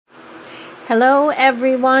Hello,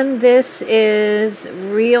 everyone. This is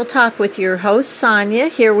Real Talk with your host, Sonia,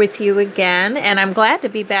 here with you again. And I'm glad to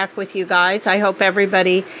be back with you guys. I hope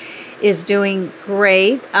everybody is doing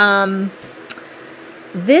great.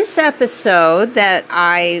 This episode that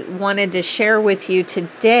I wanted to share with you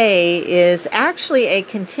today is actually a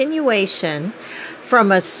continuation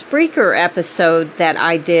from a Spreaker episode that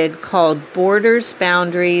I did called Borders,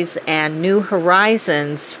 Boundaries, and New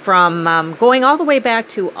Horizons from going all the way back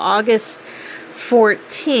to August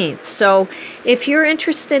 14th. So if you're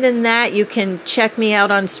interested in that, you can check me out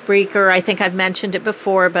on Spreaker. I think I've mentioned it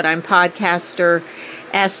before, but I'm podcaster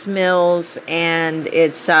S. Mills, and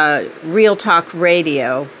it's Real Talk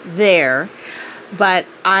Radio there. But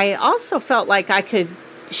I also felt like I could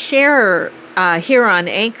share here on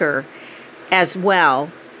Anchor as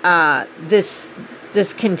well this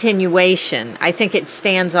continuation. I think it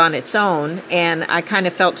stands on its own, and I kind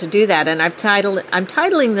of felt to do that. And I'm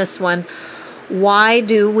titling this one, Why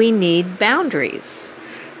Do We Need Boundaries?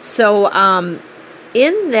 So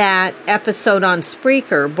in that episode on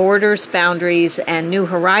Spreaker, Borders, Boundaries, and New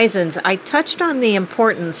Horizons, I touched on the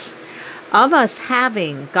importance of us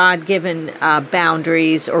having God-given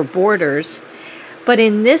boundaries or borders. But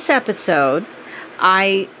in this episode,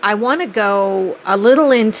 I want to go a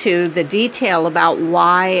little into the detail about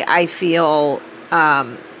why I feel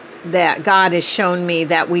that God has shown me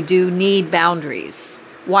that we do need boundaries,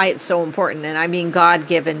 why it's so important, and I mean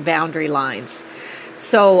God-given boundary lines.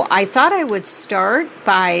 So I thought I would start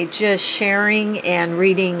by just sharing and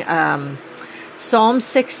reading Psalm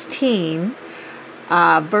 16,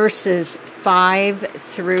 verses 5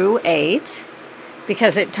 through 8,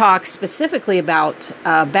 because it talks specifically about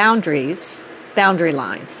boundary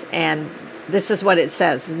lines. And this is what it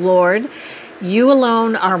says. Lord, you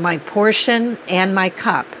alone are my portion and my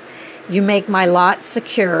cup. You make my lot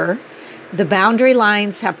secure. The boundary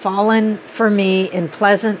lines have fallen for me in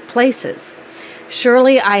pleasant places.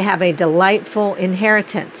 Surely I have a delightful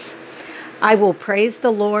inheritance. I will praise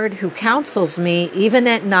the Lord who counsels me even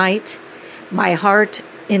at night. My heart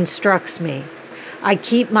instructs me. I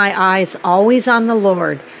keep my eyes always on the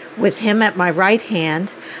Lord. With him at my right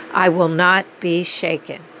hand, I will not be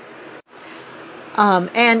shaken.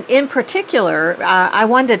 And in particular, I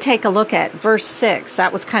wanted to take a look at verse 6.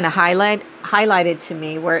 That was kind of highlighted to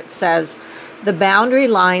me, where it says, the boundary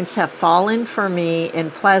lines have fallen for me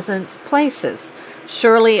in pleasant places.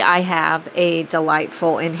 Surely I have a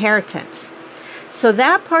delightful inheritance. So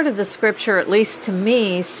that part of the scripture, at least to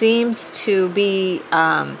me, seems to be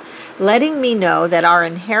letting me know that our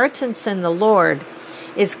inheritance in the Lord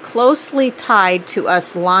is closely tied to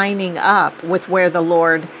us lining up with where the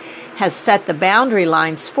Lord has set the boundary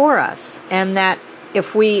lines for us. And that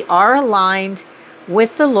if we are aligned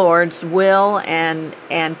with the Lord's will and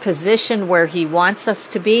position where he wants us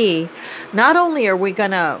to be, not only are we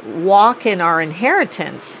going to walk in our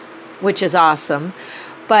inheritance, which is awesome,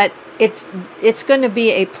 but it's going to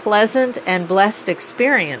be a pleasant and blessed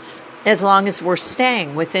experience as long as we're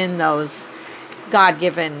staying within those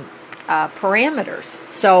God-given parameters.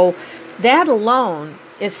 So that alone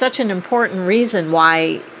is such an important reason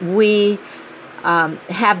why we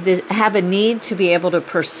have a need to be able to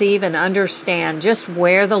perceive and understand just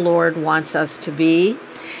where the Lord wants us to be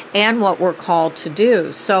and what we're called to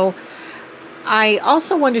do. So I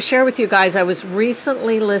also wanted to share with you guys, I was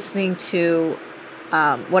recently listening to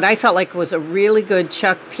what I felt like was a really good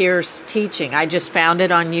Chuck Pierce teaching. I just found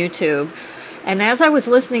it on YouTube. And as I was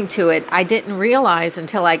listening to it, I didn't realize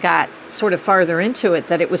until I got sort of farther into it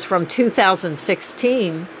that it was from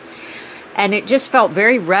 2016. And it just felt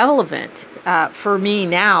very relevant for me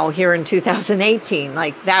now here in 2018.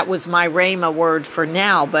 Like that was my Rhema word for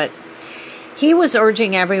now. But he was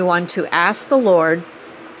urging everyone to ask the Lord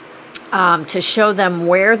to show them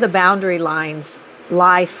where the boundary lines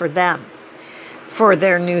lie for them, for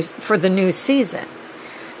the new season.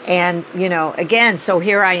 And, again, so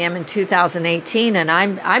here I am in 2018, and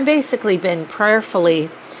I'm basically been prayerfully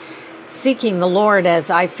seeking the Lord as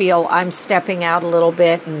I feel I'm stepping out a little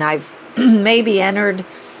bit, and I've maybe entered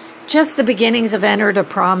a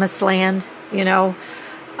promised land,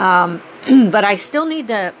 but I still need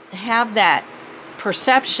to have that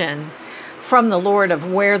perception from the Lord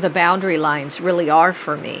of where the boundary lines really are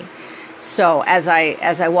for me. So as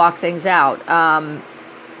I walk things out,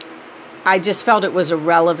 I just felt it was a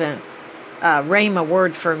relevant Rhema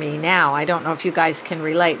word for me now. I don't know if you guys can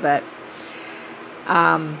relate, but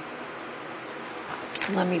let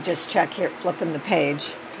me just check here, flipping the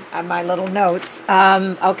page on my little notes.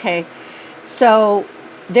 Okay, so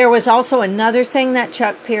there was also another thing that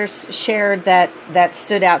Chuck Pierce shared that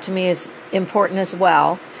stood out to me as important as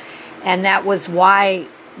well, and that was why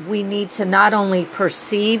we need to not only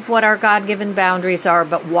perceive what our God-given boundaries are,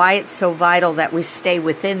 but why it's so vital that we stay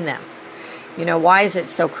within them. Why is it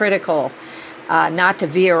so critical not to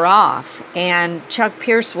veer off? And Chuck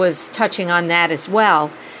Pierce was touching on that as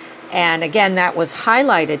well. And again, that was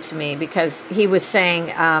highlighted to me because he was saying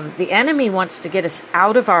the enemy wants to get us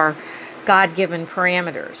out of our God-given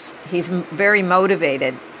parameters. He's very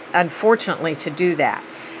motivated, unfortunately, to do that.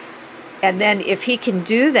 And then if he can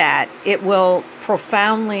do that, it will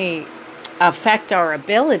profoundly affect our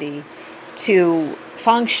ability to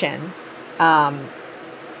function.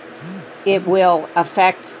 It will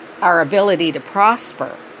affect our ability to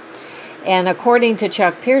prosper. And according to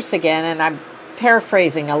Chuck Pierce again, and I'm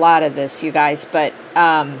paraphrasing a lot of this, you guys, but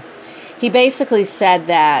he basically said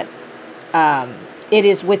that it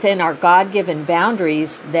is within our God-given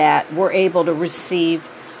boundaries that we're able to receive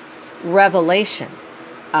revelation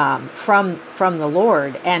from the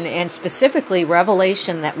Lord, and specifically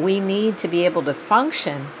revelation that we need to be able to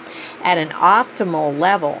function at an optimal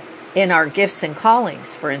level in our gifts and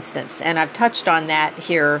callings, for instance. And I've touched on that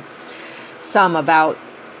here some about,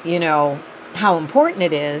 how important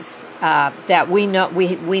it is that we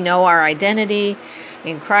know our identity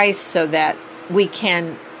in Christ so that we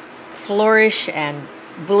can flourish and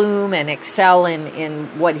bloom and excel in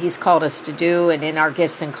what He's called us to do and in our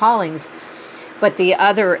gifts and callings. But the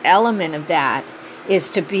other element of that is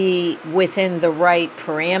to be within the right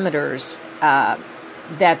parameters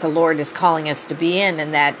that the Lord is calling us to be in,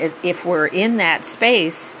 and that if we're in that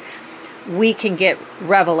space, we can get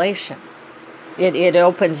revelation. It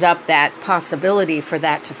opens up that possibility for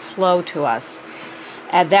that to flow to us,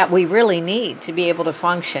 and that we really need to be able to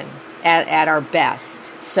function at our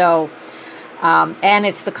best. So, and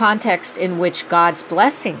it's the context in which God's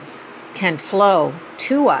blessings can flow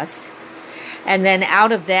to us. And then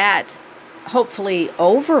out of that, hopefully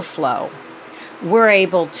overflow, we're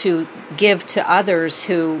able to give to others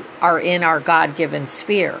who are in our God-given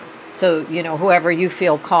sphere. So, whoever you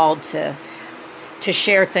feel called to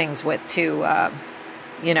share things with,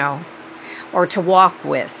 or to walk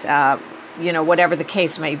with, whatever the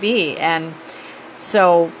case may be. And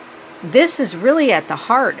so this is really at the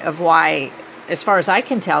heart of why, as far as I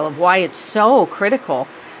can tell, of why it's so critical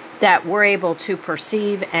that we're able to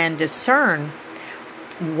perceive and discern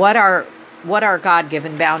what our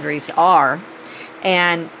God-given boundaries are.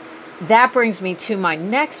 And that brings me to my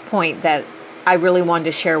next point that I really wanted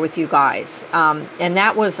to share with you guys. And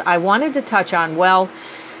that was, I wanted to touch on,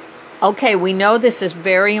 okay, we know this is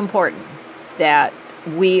very important, that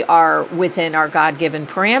we are within our God-given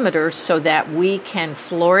parameters so that we can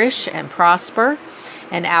flourish and prosper.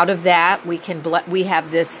 And out of that, we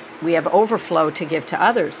have overflow to give to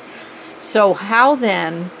others. So how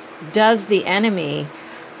then does the enemy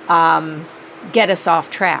get us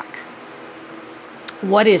off track?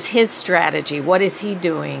 What is his strategy? What is he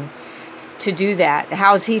doing to do that?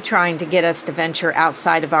 How is he trying to get us to venture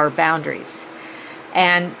outside of our boundaries?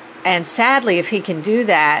 And sadly, if he can do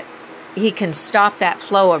that, he can stop that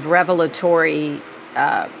flow of revelatory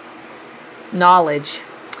knowledge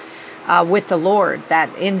with the Lord, that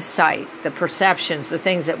insight, the perceptions, the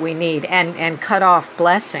things that we need, and cut off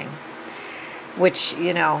blessing, which,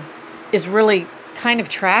 is really kind of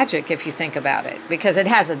tragic if you think about it, because it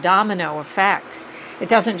has a domino effect. It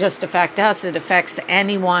doesn't just affect us, it affects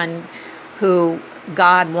anyone who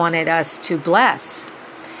God wanted us to bless.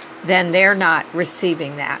 Then they're not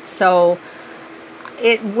receiving that. So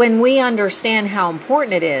when we understand how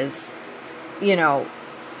important it is,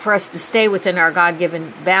 for us to stay within our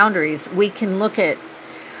God-given boundaries, we can look at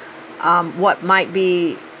what might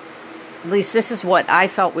be, at least this is what I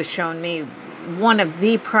felt was shown me, one of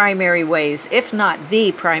the primary ways, if not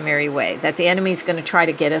the primary way, that the enemy is going to try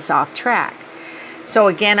to get us off track. So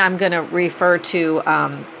again, I'm going to refer to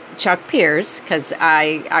Chuck Pierce, because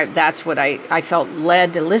that's what I felt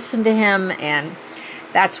led to listen to him, and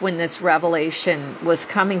that's when this revelation was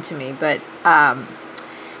coming to me. But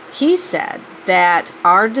he said that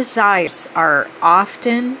our desires are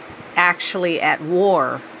often actually at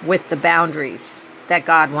war with the boundaries that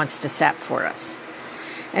God wants to set for us.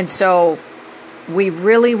 And so we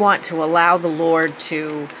really want to allow the Lord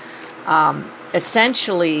to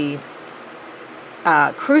essentially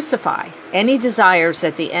crucify any desires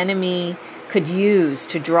that the enemy could use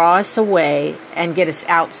to draw us away and get us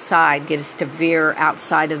outside, get us to veer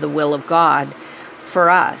outside of the will of God for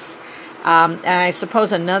us. And I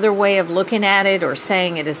suppose another way of looking at it or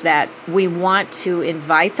saying it is that we want to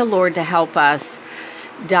invite the Lord to help us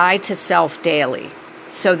die to self daily,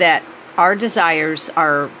 so that our desires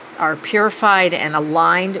are purified and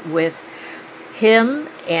aligned with Him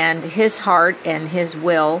and His heart and His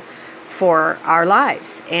will for our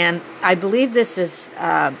lives. And I believe this is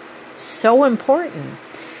so important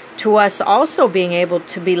to us also being able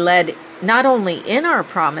to be led not only in our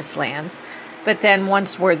promised lands, but then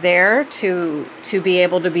once we're there to be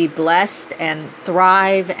able to be blessed and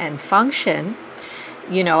thrive and function,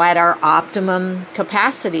 at our optimum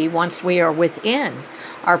capacity once we are within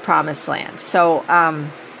our promised land. So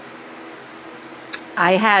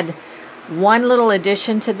I had one little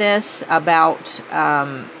addition to this about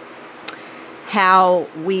how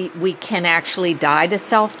we can actually die to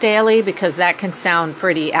self daily, because that can sound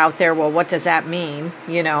pretty out there. Well, what does that mean?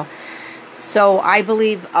 So I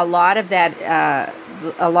believe a lot of that,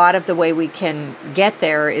 a lot of the way we can get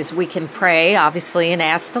there is we can pray, obviously, and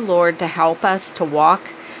ask the Lord to help us to walk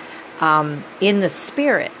in the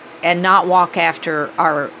Spirit and not walk after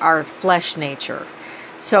our flesh nature.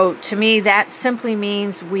 So to me, that simply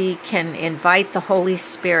means we can invite the Holy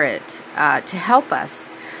Spirit to help us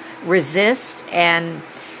resist and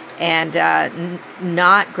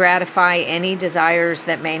not gratify any desires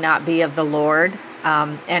that may not be of the Lord,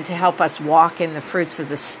 and to help us walk in the fruits of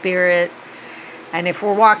the Spirit. And if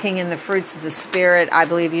we're walking in the fruits of the Spirit, I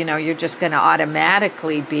believe, you're just going to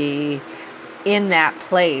automatically be in that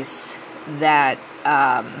place that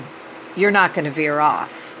you're not going to veer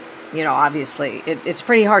off. Obviously, it's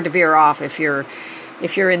pretty hard to veer off if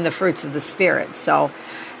you're in the fruits of the Spirit. So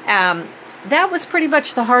that was pretty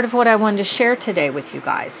much the heart of what I wanted to share today with you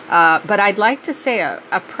guys. But I'd like to say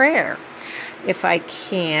a prayer, if I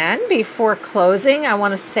can, before closing. I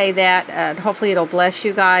want to say that hopefully it'll bless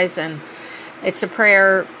you guys, and it's a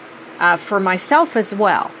prayer for myself as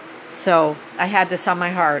well. So I had this on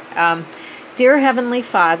my heart. Dear Heavenly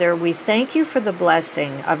Father, we thank you for the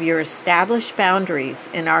blessing of your established boundaries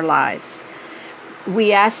in our lives.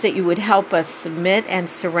 We ask that you would help us submit and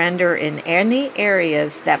surrender in any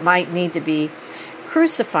areas that might need to be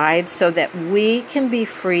crucified, so that we can be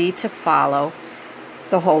free to follow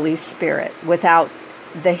the Holy Spirit without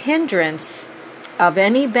the hindrance of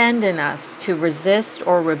any bend in us to resist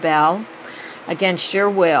or rebel against your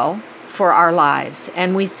will for our lives.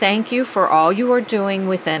 And we thank you for all you are doing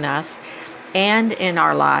within us and in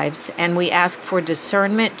our lives, and we ask for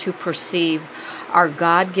discernment to perceive our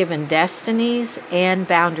God-given destinies and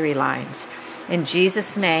boundary lines. In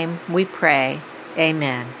Jesus' name we pray,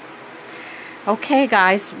 amen. Okay,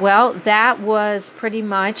 guys, well, that was pretty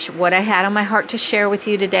much what I had on my heart to share with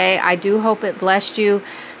you today. I do hope it blessed you,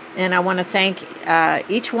 and I want to thank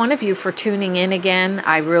each one of you for tuning in again.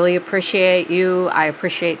 I really appreciate you. I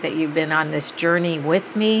appreciate that you've been on this journey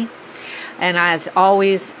with me, and as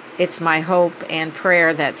always, it's my hope and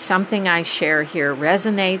prayer that something I share here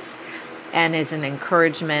resonates and is an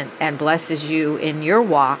encouragement and blesses you in your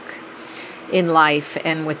walk in life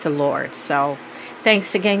and with the Lord. So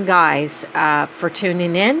thanks again, guys, for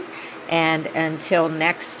tuning in. And until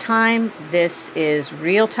next time, this is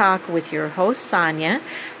Real Talk with your host, Sonia,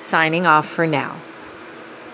 signing off for now.